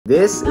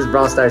This is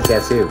Brawl Stars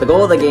Guess Who. The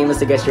goal of the game is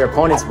to guess your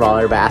opponent's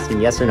brawler by asking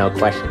yes or no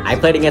questions. I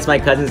played against my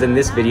cousins in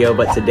this video,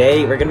 but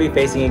today we're going to be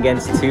facing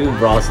against two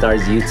Brawl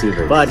Stars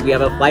YouTubers. But we have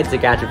a flight to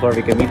catch before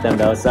we can meet them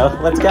though, so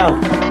let's go.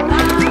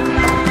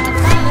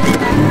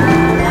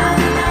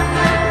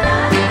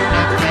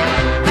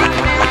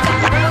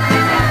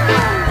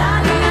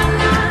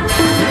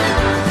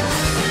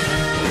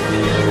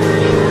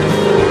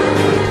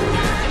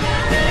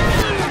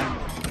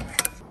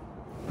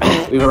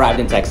 We've arrived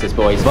in Texas,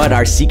 boys. But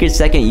our secret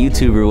second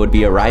YouTuber would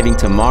be arriving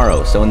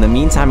tomorrow. So in the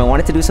meantime, I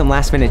wanted to do some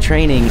last minute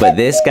training, but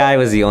this guy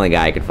was the only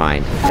guy I could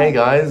find. Hey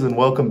guys, and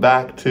welcome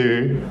back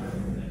to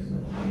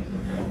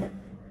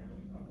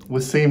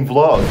Waseem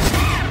Vlogs.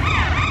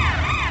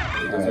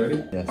 You guys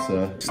ready? Yes,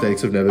 sir.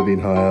 Stakes have never been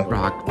higher.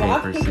 Rock,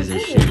 paper,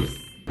 scissors, shoot.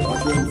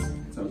 Watch this.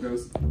 That's how it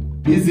goes.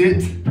 Is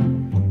it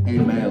a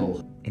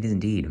male? It is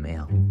indeed a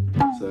male.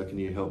 So can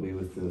you help me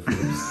with the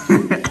flips?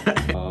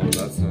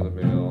 That's not a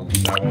male.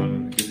 That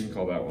one, you can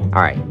call that one.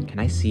 All right, can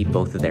I see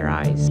both of their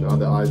eyes? Are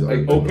the eyes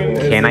Like open?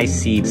 Can I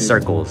see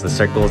circles? The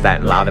circles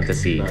that allow them to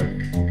see.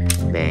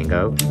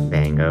 Bango,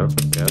 bango,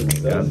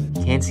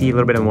 bango. Can't see a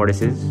little bit of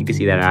mortises. You can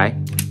see that eye.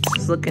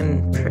 This is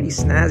looking pretty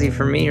snazzy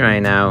for me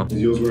right now.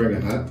 Is yours wearing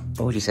a hat?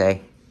 What would you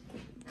say?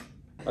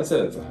 I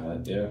said it's a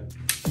hat, yeah.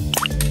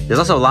 There's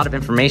also a lot of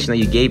information that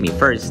you gave me.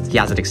 First, he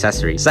has an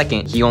accessory.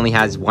 Second, he only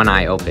has one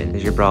eye open.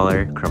 Is your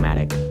brawler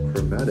chromatic?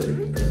 Chromatic?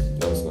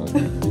 No, it's not.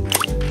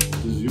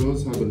 Does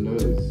yours have a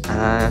nose?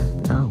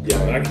 No. Yeah,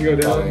 that can go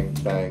down.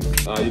 Bang.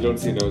 You don't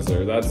see nose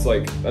there. That's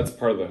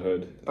part of the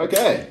hood.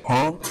 Okay.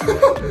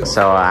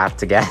 So I have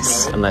to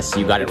guess, unless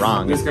you got it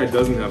wrong. This guy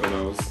doesn't have a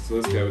nose,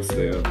 so this guy would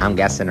stay up. I'm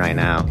guessing right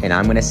now, and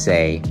I'm gonna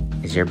say,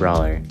 is your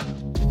brawler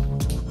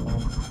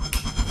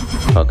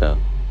Poco?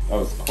 That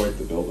was quite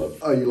the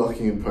build-up. Are you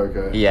locking in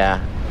Poco? Yeah.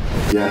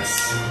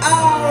 Yes.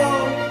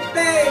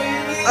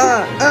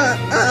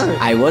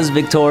 I was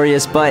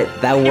victorious, but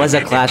that was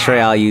a Clash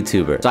Royale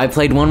YouTuber. So I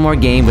played one more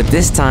game, but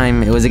this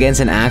time it was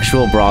against an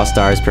actual Brawl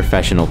Stars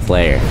professional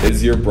player.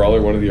 Is your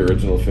brawler one of the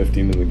original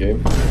 15 in the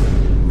game?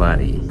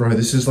 Buddy. Bro,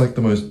 this is like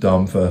the most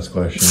dumb first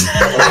question.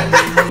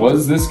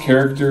 Was this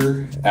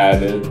character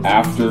added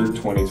after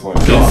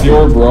 2020? Is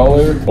your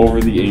brawler over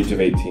the age of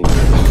 18?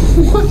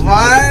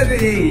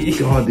 Buddy!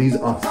 God, these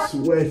are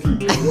sweaty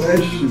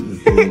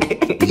questions.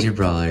 Is your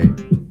brawler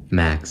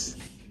Max?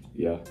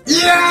 Yeah.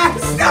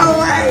 Yes! No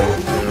way!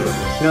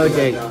 No,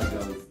 Jake.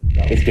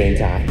 It's game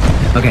time.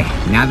 Okay,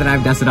 now that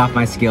I've dusted off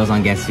my skills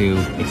on Guess Who,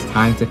 it's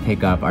time to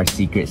pick up our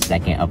secret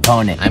second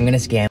opponent. I'm gonna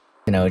scam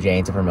an OJ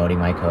into promoting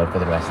my code for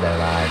the rest of their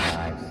lives.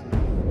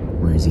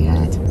 Where is he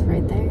at? It's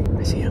right there.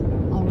 I see him.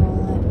 I'll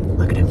roll it.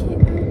 Look at him.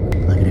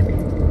 Look at him.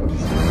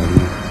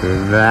 Ready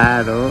for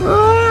battle.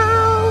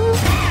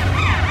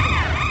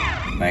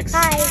 Max.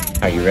 Hi.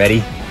 Are you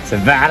ready? It's a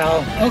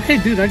battle. Okay,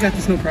 dude, I got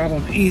this, no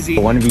problem. Easy.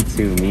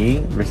 1v2, me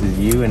versus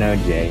you and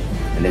OJ.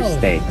 And there's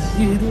stakes.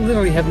 You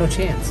literally have no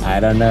chance. I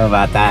don't know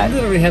about that. You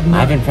literally have no.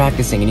 I've been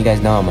practicing and you guys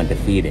know I'm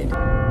undefeated.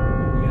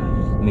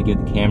 Let me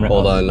give the camera.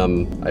 Hold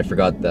on, I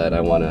forgot that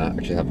I want to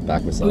actually have a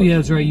back massage. Oh yeah,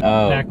 that's right.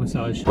 Oh. Back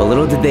massage. But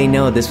little did they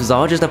know, this was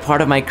all just a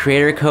part of my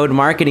creator code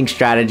marketing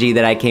strategy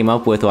that I came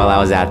up with while I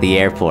was at the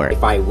airport.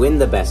 If I win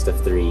the best of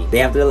 3, they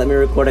have to let me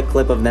record a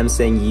clip of them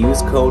saying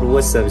use code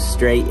WASEEM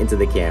straight into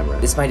the camera.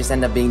 This might just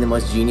end up being the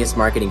most genius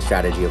marketing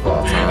strategy of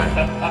all time.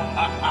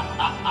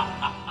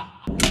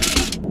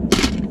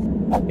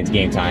 It's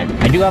game time.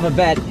 I do have a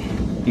bet.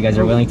 If you guys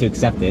are willing to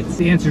accept it.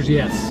 The answer's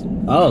yes.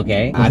 Oh,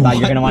 okay. I thought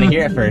you were gonna want to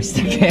hear it first,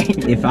 okay?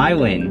 If I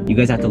win, you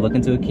guys have to look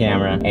into a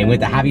camera and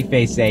with a happy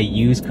face say,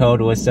 use code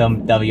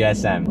WASEEM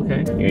WSM.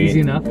 Okay, easy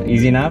enough.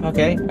 Easy enough,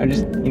 okay? I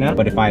just,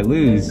 But if I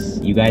lose,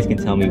 you guys can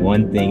tell me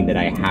one thing that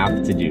I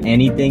have to do.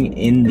 Anything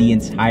in the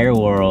entire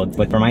world,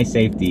 but for my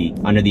safety,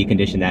 under the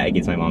condition that it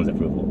gets my mom's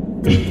approval.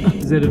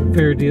 Is it a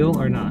fair deal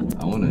or not?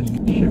 I want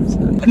to share this.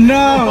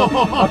 No!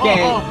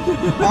 Okay.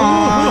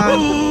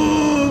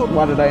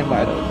 Why did I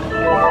invite him?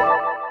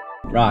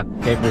 Rock,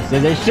 paper,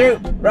 scissors, shoot!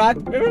 Rock,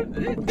 paper,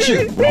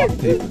 shoot! Rock,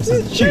 paper,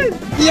 scissors, shoot!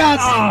 Yes!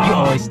 You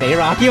always stay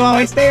rock, you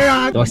always stay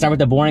rock! Do I start with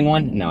the boring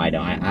one? No, I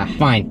don't.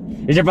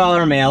 Fine. Is your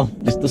brawler a male?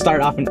 Just to start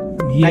off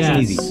nice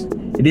and easy.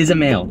 It is a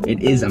male.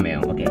 It is a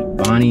male. Okay.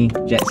 Bonnie,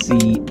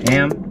 Jetsy,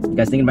 Pam. You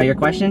guys thinking about your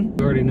question?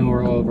 We already know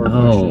where all of our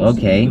questions. Oh,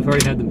 okay. We've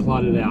already had them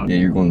plotted out. Yeah,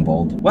 you're going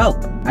bold. Well,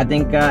 I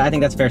think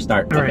that's a fair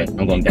start. All okay, right.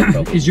 I'm going death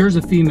row. Is yours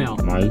a female?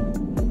 My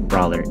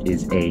brawler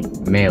is a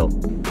male.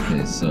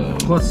 Okay, so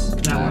Plus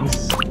that one.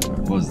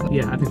 what was that?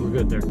 Yeah, I think we're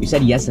good there. You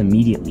said yes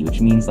immediately,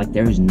 which means like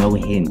there is no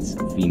hint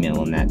of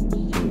female in that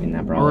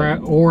brawler.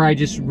 Or I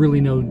just really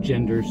know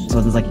genders. So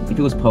it's like if it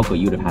was Poco,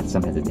 you would have had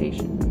some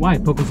hesitation. Why?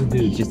 Poco's a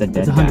dude. He's just a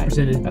dead It's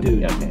 100% a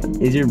dude. Okay.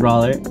 Is your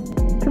brawler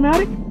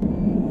chromatic?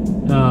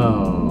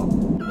 Oh.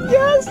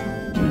 Yes.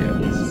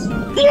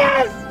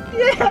 Yes.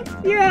 Yes.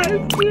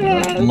 Yes.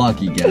 Yes.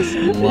 Lucky guess.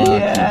 Lucky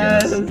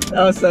guess.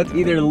 Oh, so it's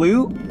either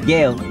Lou,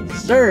 Gale,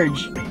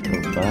 Surge,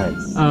 or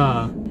Buzz.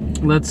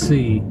 Let's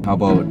see. How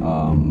about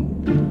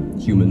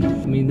Human.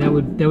 I mean, that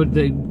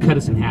would cut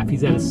us in half.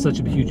 He's at such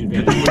a huge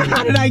advantage.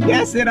 How did I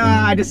guess it?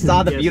 I just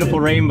saw the beautiful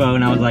rainbow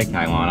and I was like,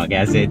 I want to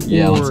guess it.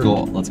 Yeah, Or- let's go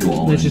all Let's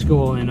in. just go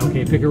all in.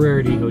 Okay, pick a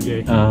rarity,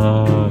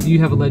 OJ. Do you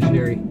have a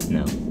legendary?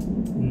 No.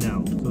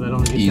 No. So that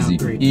only gets Easy,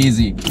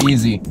 down 3.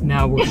 easy.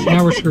 Now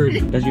we're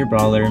screwed. Does your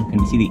brawler, can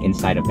you see the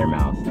inside of their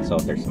mouth? So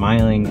if they're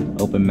smiling,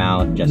 open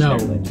mouth, just No.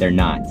 their lips. They're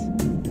not.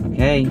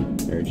 Okay,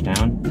 surge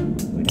down.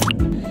 Go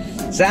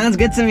down. Sounds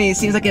good to me.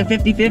 Seems like a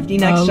 50-50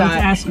 next shot.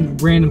 Let's ask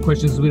random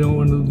questions. We don't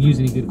want to use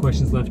any good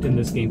questions left in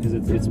this game because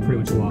it's pretty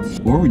much a loss.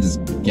 Or we just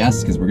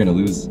guess because we're gonna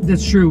lose.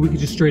 That's true. We could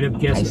just straight up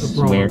guess I a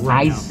brawler swear,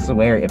 right I now.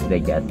 swear if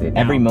they guess it.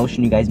 Every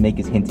motion you guys make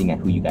is hinting at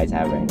who you guys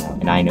have right now.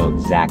 And I know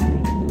exactly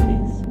who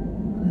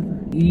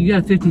it You got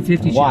a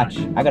 50-50 is. shot. Watch,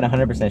 I got a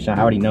 100% shot.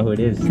 I already know who it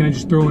is. Can I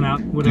just throw one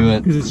out? Whatever. Do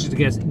it. Because it's just a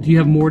guess. Do you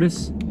have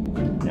Mortis?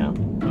 No.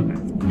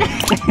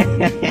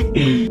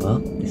 Okay. Well,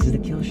 this is the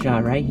kill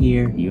shot right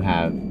here. You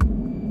have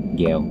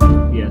Gale.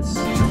 Yes.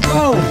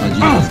 Oh!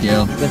 Oh, Jesus,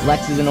 Gale. Because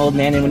Lex is an old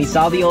man, and when he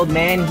saw the old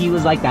man, he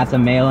was like, that's a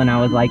male, and I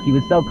was like, he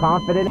was so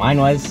confident. Mine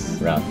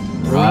was rough.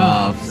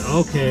 Rough.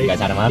 Okay. You guys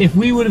had him up? If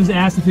we would have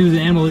asked if he was an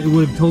animal, it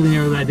would have totally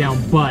narrowed that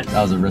down, but...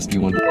 That was a risky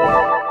one.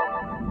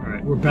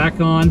 Alright, we're back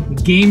on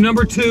game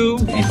number 2.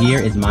 And here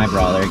is my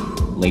brawler,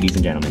 ladies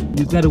and gentlemen.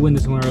 You've got to win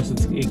this one or else it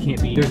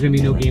can't be. There's going to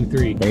be no game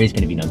 3. There is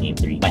going to be no game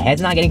 3. My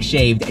head's not getting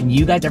shaved, and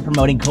you guys are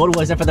promoting Code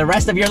Wizard for the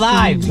rest of your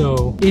lives.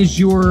 So, is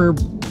your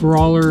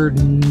brawler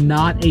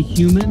not a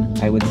human?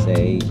 I would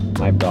say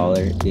my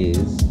brawler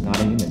is not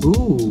a human.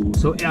 Ooh,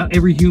 so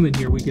every human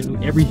here we can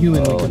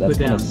Oh, put that's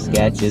down. kind of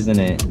sketch, isn't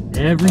it?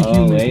 Every Oh,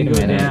 human wait can a go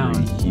minute.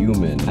 down.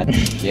 Human.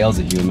 Gale's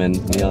a human.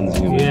 Leon's a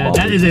human. Yeah,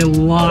 that is a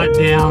lot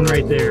down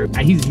right there.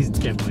 He's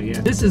definitely,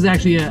 yeah. This is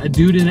actually a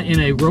dude in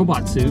a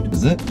robot suit.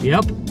 Is it?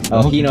 Yep.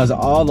 Oh, he knows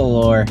all the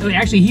lore. Oh,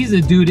 actually, he's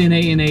a dude in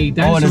a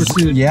dinosaur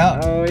suit. Yeah.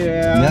 Oh,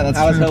 yeah. Yeah, that's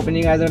I was true. hoping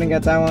you guys wouldn't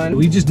get that one.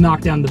 We just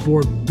knocked down the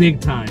board big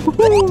time.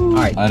 All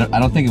right. I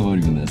don't think it would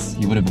have been this.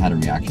 He would have had a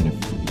reaction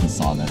if he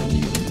saw that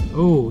immediately.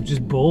 Oh,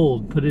 just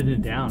bold. Put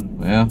it down.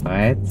 Yeah.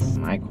 But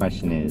my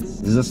question is,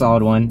 this is a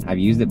solid one. I've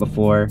used it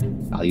before.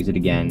 I'll use it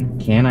again.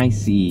 Can I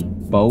see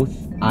both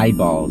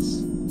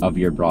eyeballs of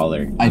your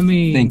brawler? I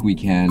mean- think we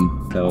can.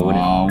 So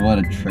Oh, what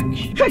a trick.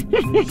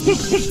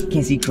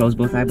 can't see Crow's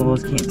both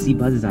eyeballs. Can't see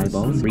Buzz's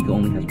eyeballs. Rico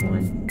only has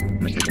one. I'm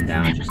gonna take him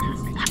down just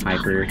because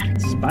Piper.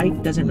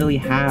 Spike doesn't really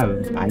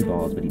have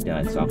eyeballs, but he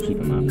does, so I'll keep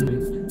him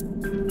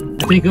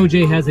up. I think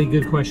OJ has a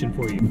good question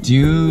for you.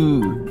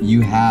 Do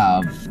you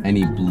have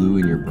any blue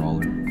in your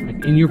brawler?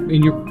 Like in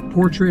your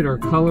portrait or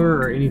color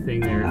or anything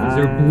there, is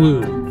there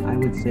blue? I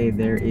would say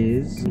there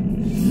is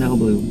no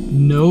blue.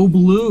 No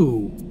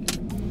blue.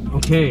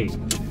 Okay,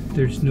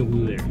 there's no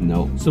blue there.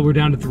 No. So we're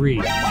down to 3.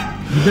 You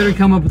better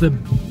come up with a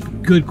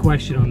good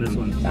question on this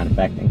one. Sound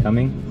effect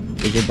incoming.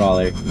 Is your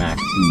brawler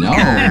Max? No.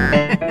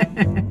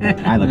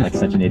 I look like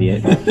such an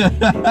idiot. It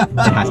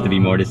has to be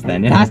Mortis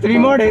then. It has to be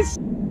Mortis.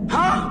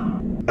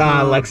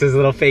 Lex's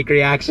little fake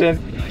reaction.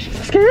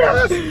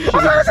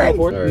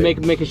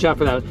 Make a shot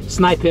for that.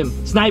 Snipe him.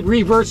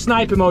 Reverse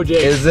snipe him, OJ.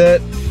 Is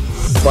it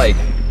Spike?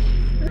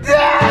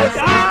 Yes!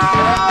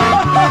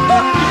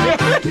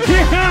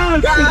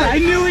 I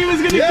knew he was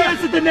gonna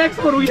guess at the next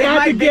one. We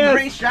had to guess.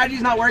 great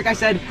strategy's not work. I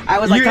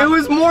was like, It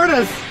was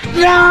Mortis.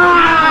 no!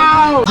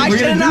 I We're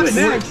shouldn't gonna have do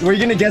it next. Were you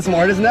gonna guess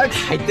Mortis next?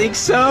 I think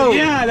so.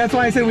 Yeah, that's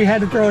why I said we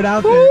had to throw it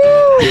out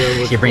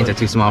there. Your brains are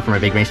too small for my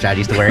big brain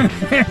strategies to work.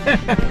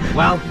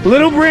 Well,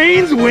 Little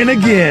brains win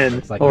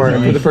again. like Or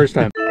really- for the first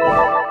time.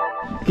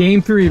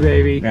 Game 3,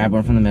 baby. grab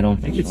one from the middle.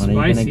 Make Which it one are you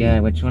gonna spicy.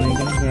 get? Which one are you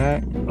gonna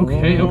get?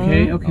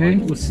 Okay.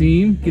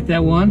 Waseem, get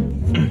that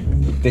one.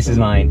 This is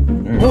mine.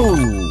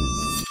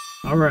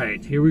 All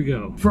right, here we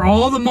go. For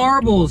all the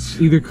marbles,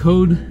 either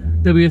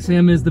code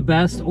WSM is the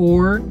best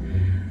or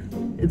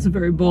it's a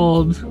very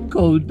bald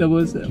code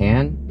WSM.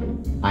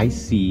 Can I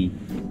see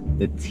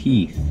the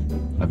teeth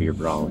of your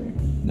brawler?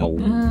 No.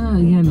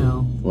 Yeah,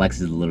 no. Lex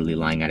is literally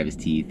lying out of his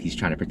teeth. He's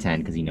trying to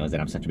pretend because he knows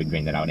that I'm such a big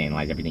brain that I would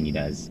analyze everything he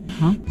does.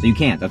 Huh? So you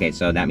can't. Okay,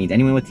 so that means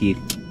anyone with teeth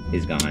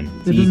is gone.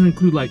 That Teeth- doesn't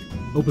include like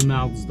open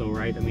mouths though,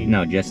 right? I mean,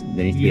 No, just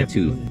there needs to you be a have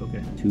tooth.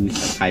 Okay. Tooth,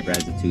 like Piper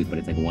has a tooth, but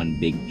it's like one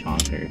big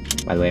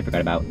chonker. By the way, I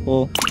forgot about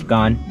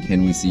gone.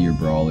 Can we see your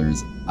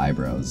brawler's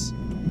eyebrows?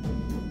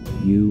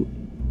 You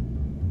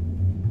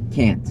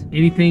can't.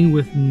 Anything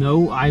with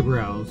no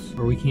eyebrows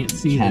or we can't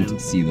see them.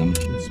 Can't see them.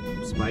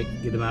 Spike,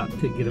 get him out.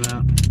 Get him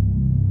out.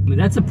 I mean,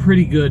 that's a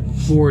pretty good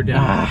board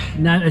down.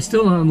 Now, I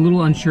still am a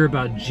little unsure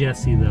about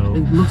Jessie though.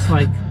 It looks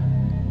like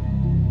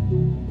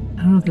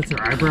I don't know if that's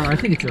her eyebrow. I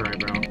think it's her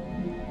eyebrow.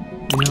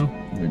 You know.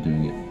 They're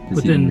doing it. But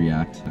Does he even then-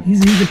 react?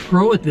 He's a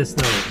pro at this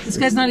though. This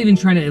guy's not even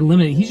trying to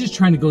eliminate. He's just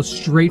trying to go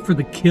straight for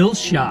the kill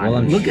shot. Well,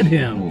 I'm Look at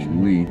him.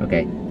 Holy.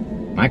 Okay,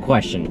 my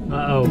question.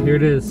 Uh-oh, here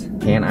it is.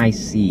 Can I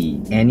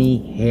see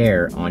any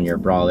hair on your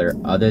brawler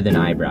other than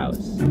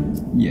eyebrows?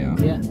 Yeah.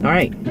 Yeah. All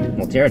right.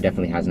 Well, Tara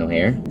definitely has no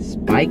hair.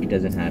 Spike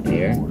doesn't have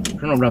hair.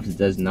 Colonel Ruffs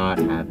does not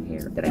have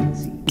hair that I can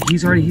see.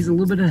 He's a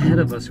little bit ahead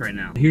of us right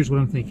now. Here's what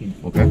I'm thinking.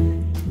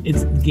 Okay.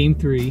 It's game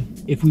 3.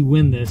 If we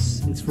win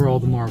this, it's for all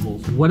the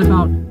marbles. What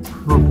about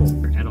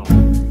purple at all?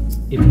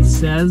 If he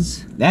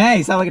says,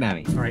 Hey, stop looking at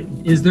me. all right,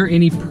 is there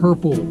any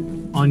purple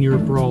on your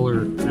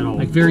brawler at all?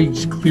 Like very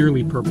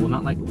clearly purple,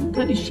 not like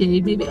kind of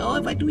shade, maybe. Oh,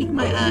 if I tweak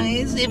my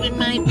eyes, if it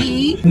might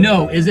be.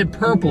 No, is it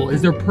purple?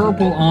 Is there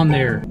purple on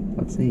there?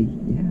 Let's say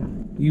yeah.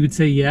 You would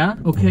say yeah?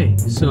 Okay,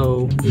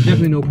 so there's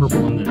definitely no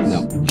purple on this.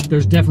 No.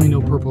 There's definitely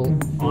no purple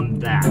on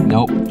that.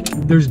 Nope.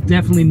 There's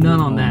definitely none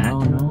on that.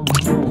 No.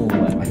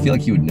 I feel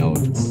like he would know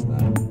if it's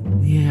that.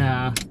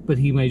 Yeah, but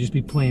he might just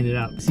be playing it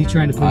up. Is he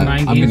trying to play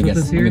mind I'm games gonna with guess.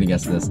 us here? I'm gonna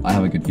guess this. I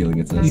have a good feeling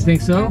it's this. You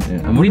think so?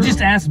 Yeah, We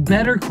just asked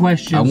better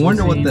questions. I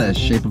wonder what Waseem. the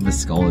shape of his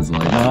skull is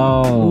like.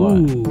 Oh.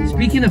 Ooh.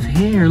 Speaking of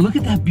hair, look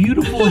at that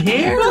beautiful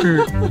hair.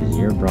 Does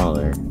your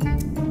brawler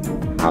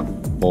have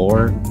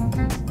 4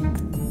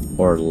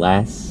 or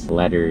less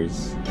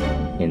letters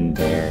in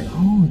their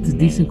Oh, it's a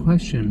decent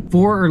question.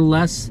 4 or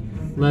less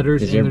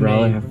letters Does in your their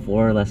brawler name. have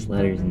 4 or less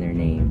letters in their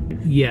name?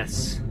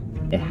 Yes.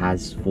 It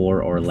has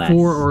 4 or less.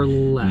 4 or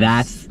less.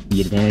 That's the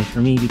advantage for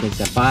me because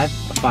a 5,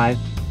 a 5,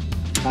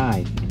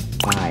 5,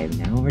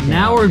 5.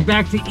 Now we're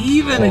back to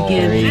even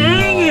again. Sorry.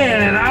 Dang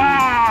it!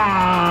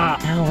 Ah!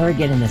 Now we're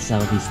getting the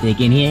selfie stick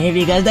in here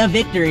because the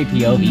victory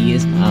POV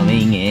is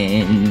coming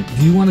in.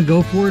 Do you want to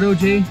go for it,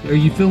 OJ? Are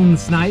you feeling the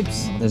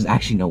snipes? There's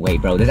actually no way,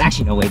 bro. There's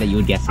actually no way that you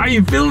would guess it. Are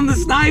you feeling the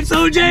snipes,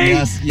 OJ?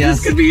 Yes, yes.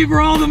 This could be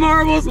for all the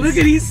marbles. Look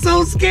at, he's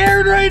so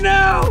scared right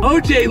now.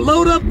 OJ,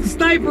 load up the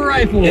sniper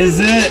rifle. Is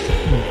it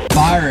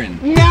Byron?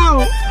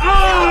 No!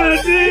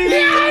 Oh, dang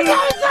it!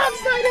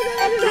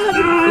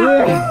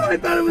 Oh, I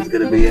thought it was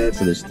gonna be it.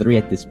 So there's 3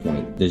 at this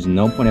point. There's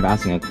no point of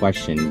asking a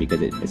question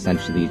because it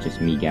essentially is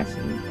just me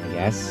guessing. I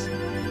guess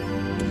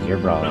it's your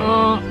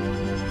brawler.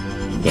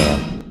 Gale.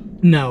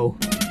 No.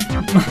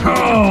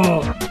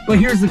 Oh, but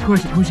here's the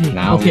question, OJ.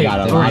 Now we okay, got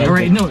a all lot right, of all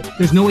right. No,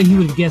 there's no way he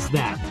would have guessed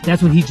that.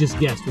 That's what he just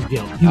guessed with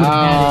Gil. He would have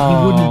had it.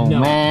 He wouldn't have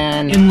known.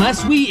 Man.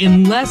 Unless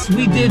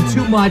we did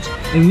too much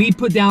and we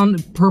put down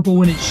purple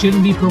when it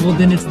shouldn't be purple,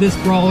 then it's this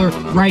brawler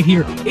right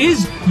here.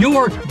 Is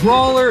your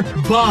brawler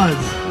Buzz?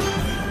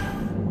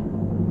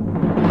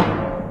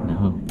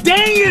 No.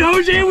 Dang it,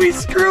 OJ, we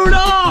screwed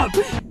up!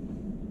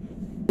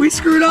 We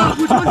screwed up.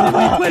 Which one did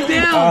we put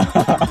down?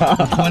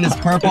 Which one is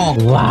purple?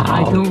 Wow.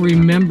 I don't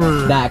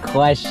remember. That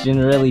question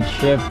really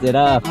tripped it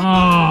up.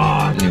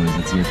 Oh, Anyways,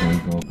 it's your turn,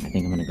 Cole. I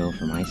think I'm gonna go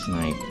for my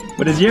snipe.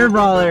 What is your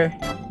brawler?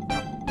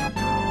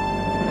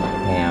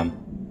 Pam.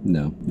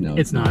 No, no.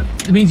 it's not.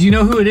 It means you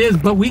know who it is,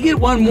 but we get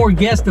one more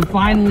guess to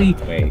finally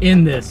Wait.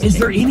 end this. Is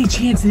there any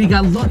chance that he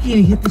got lucky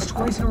and he hit this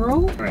twice in a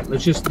row? All right,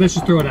 let's just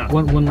throw it out.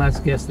 One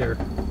last guess there,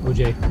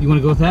 OJ. You want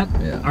to go with that?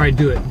 Yeah. All right,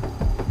 do it.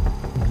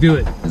 Do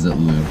it. Is it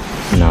Lou?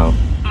 No.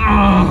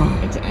 Ah.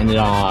 And to end it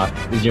all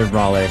off, is your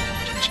brawler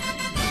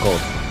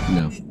Gold?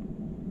 No.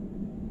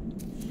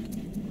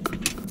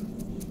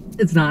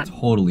 It's not.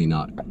 Totally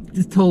not.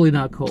 It's totally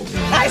not cold.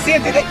 I see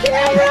it through the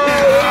camera!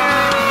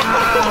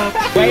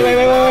 Wait.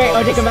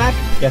 OJ, come back.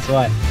 Guess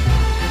what?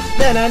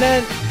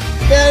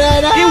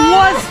 It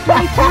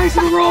was twice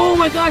in a row. Oh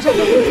my gosh! I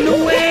thought there was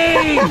no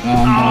way.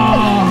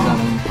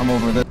 I'm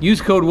over this.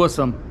 Use code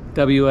WSM.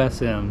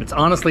 WSM. It's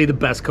honestly the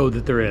best code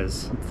that there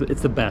is.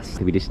 It's the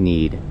best. We just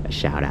need a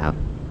shout out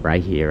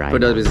right here, right?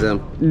 What is him?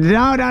 No.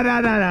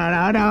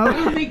 I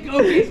don't think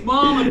OJ's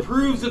mom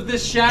approves of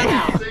this shout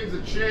out. Saves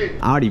a cheat.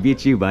 I already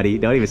beat you, buddy.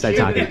 Don't even start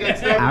talking.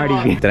 against I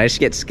already beat. Did I just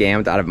get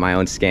scammed out of my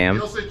own scam?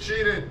 He also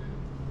cheated.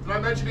 Did I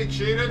mention he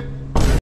cheated?